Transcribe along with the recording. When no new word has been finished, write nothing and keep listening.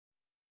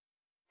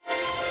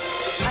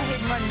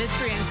run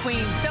mystery in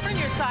Queens. 7 on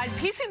your side,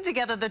 piecing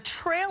together the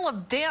trail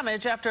of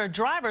damage after a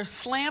driver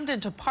slammed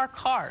into parked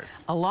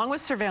cars. Along with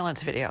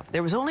surveillance video,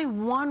 there was only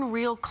one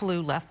real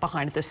clue left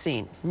behind at the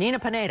scene. Nina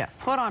Pineda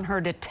put on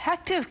her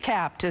detective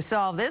cap to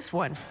solve this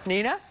one.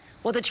 Nina?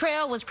 Well, the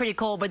trail was pretty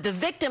cold, but the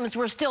victims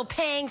were still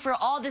paying for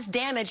all this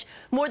damage.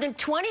 More than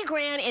 20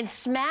 grand in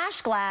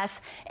smashed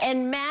glass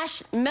and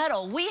mashed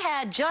metal. We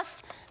had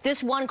just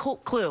this one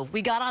clue.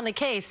 We got on the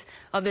case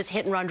of this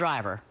hit-and-run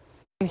driver.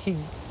 He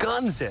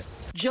guns it.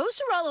 Joe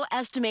Ceriello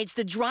estimates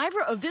the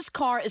driver of this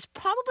car is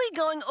probably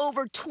going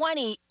over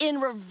 20 in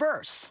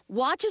reverse.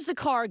 Watches the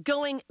car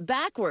going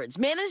backwards,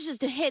 manages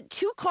to hit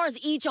two cars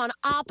each on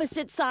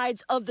opposite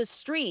sides of the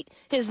street.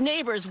 His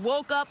neighbors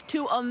woke up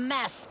to a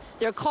mess.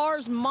 Their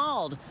cars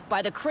mauled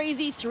by the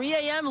crazy 3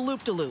 a.m.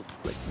 loop-de-loop.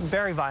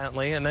 Very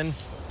violently, and then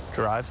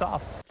drives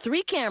off.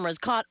 3 cameras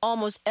caught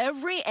almost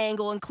every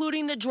angle,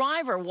 including the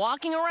driver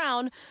walking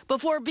around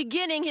before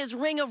beginning his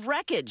ring of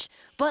wreckage,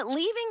 but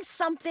leaving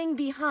something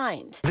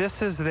behind.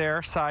 This is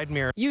their side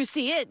mirror. You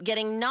see it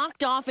getting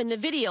knocked off in the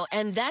video,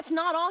 and that's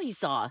not all he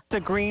saw. The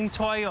green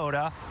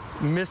Toyota,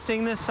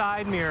 missing the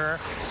side mirror,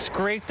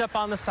 scraped up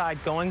on the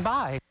side going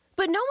by.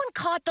 But no one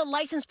caught the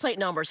license plate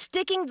number,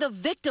 sticking the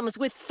victims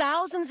with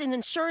thousands in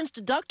insurance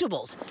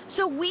deductibles.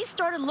 So we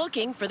started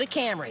looking for the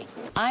Camry.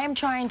 I am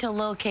trying to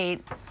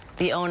locate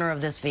the owner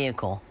of this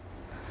vehicle.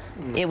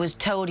 It was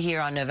towed here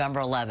on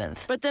November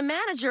 11th. But the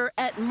manager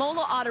at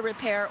Mola Auto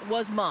Repair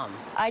was mum.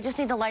 I just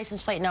need the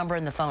license plate number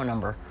and the phone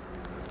number.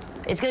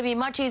 It's going to be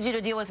much easier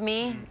to deal with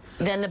me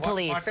than the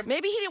police.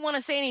 Maybe he didn't want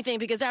to say anything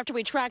because after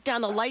we tracked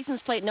down the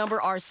license plate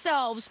number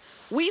ourselves,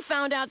 we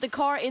found out the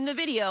car in the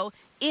video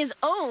is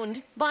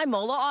owned by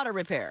Mola Auto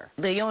Repair.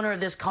 The owner of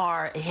this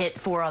car hit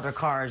 4 other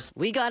cars.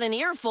 We got an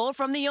earful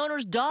from the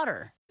owner's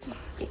daughter.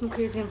 Some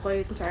crazy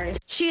employees, I'm sorry.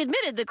 She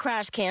admitted the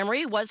crashed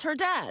Camry was her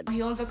dad.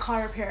 He owns a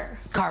car repair.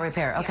 Car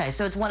repair, okay,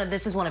 so it's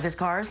this is one of his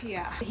cars?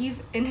 Yeah,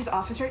 he's in his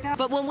office right now.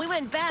 But when we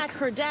went back,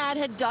 her dad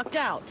had ducked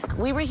out.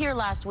 We were here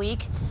last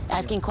week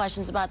asking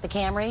questions about the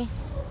Camry.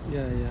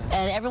 Yeah.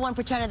 And everyone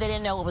pretended they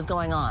didn't know what was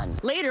going on.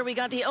 Later, we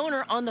got the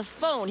owner on the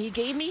phone. He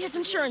gave me his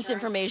insurance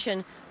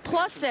information,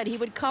 plus said he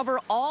would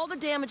cover all the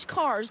damaged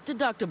cars'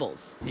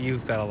 deductibles.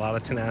 You've got a lot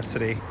of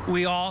tenacity.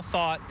 We all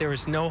thought there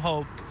was no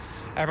hope.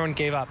 Everyone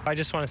gave up. I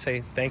just want to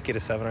say thank you to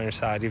 7 on your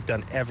side. You've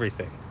done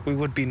everything. We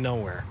would be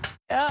nowhere.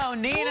 Oh,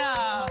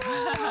 Nina.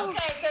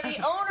 Okay, so the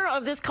owner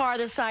of this car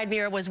this side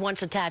mirror was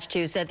once attached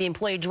to said the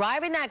employee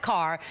driving that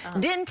car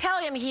didn't tell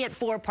him he had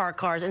 4 parked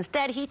cars.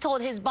 Instead, he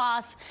told his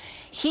boss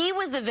he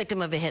was the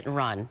victim of a hit and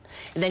run.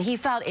 And then he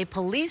filed a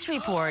police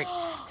report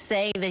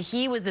saying that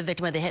he was the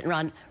victim of the hit and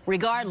run.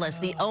 Regardless,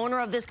 the owner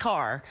of this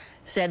car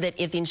said that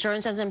if the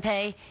insurance doesn't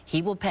pay,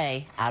 he will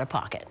pay out of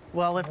pocket.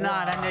 Well, if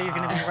not, I know you're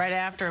going to be right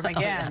after him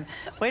again.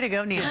 Way to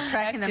go, Nina,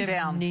 tracking them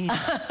down. Nina.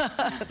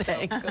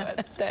 Thanks.